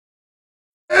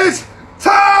It's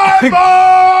time, boys!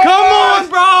 Come on,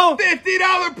 bro!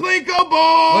 $50 Plinko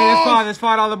balls! Wait, that's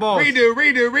 $5 balls.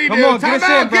 Redo. Come on, Time get us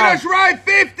out, in, bro. get us right,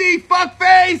 50, fuck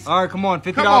face! All right, come on,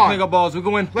 $50 on. Plinko balls. We're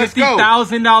going Let's go.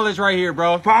 $50,000 right here,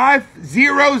 bro.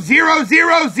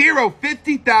 50,000,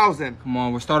 50,000. Come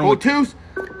on, we're starting Four with twos.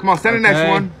 Come on, send the next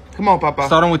one. Come on, Papa.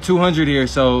 Starting with 200 here,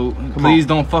 so please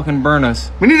don't fucking burn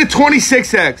us. We need a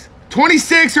 26X.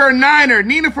 26 or a 9er.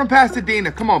 Nina from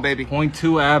Pasadena. Come on, baby.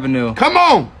 0.2 Avenue. Come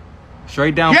on.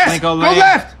 Straight down Yes, Plinko go lane.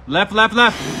 left.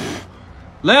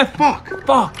 Left. Fuck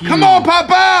you. Come on,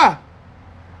 Papa.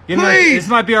 Please. This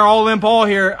might be our all-in ball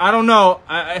here. I don't know.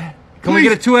 Can we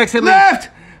get a 2X at least? Left.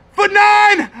 For 9.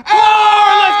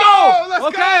 Oh,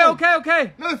 let's go.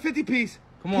 Okay. Another 50 piece.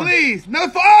 Come on. Please.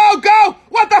 Another. Oh, go.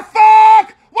 What the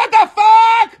fuck?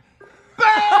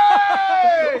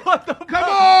 Bang! What the Come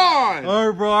on. All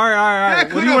right, bro. All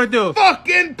right. What do you want to do?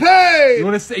 Fucking pay. You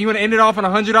want to end it off on a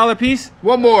 $100 piece?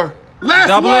 One more. Last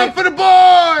Double one it. for the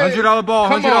boys. $100 ball.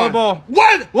 Come $100 on. ball.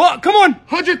 What? Come on.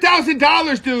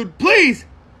 $100,000, dude. Please.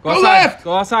 Go outside. left.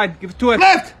 Go outside. Give it 2X.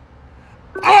 Left.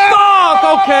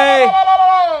 Fuck. Okay.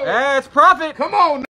 That's profit. Come on.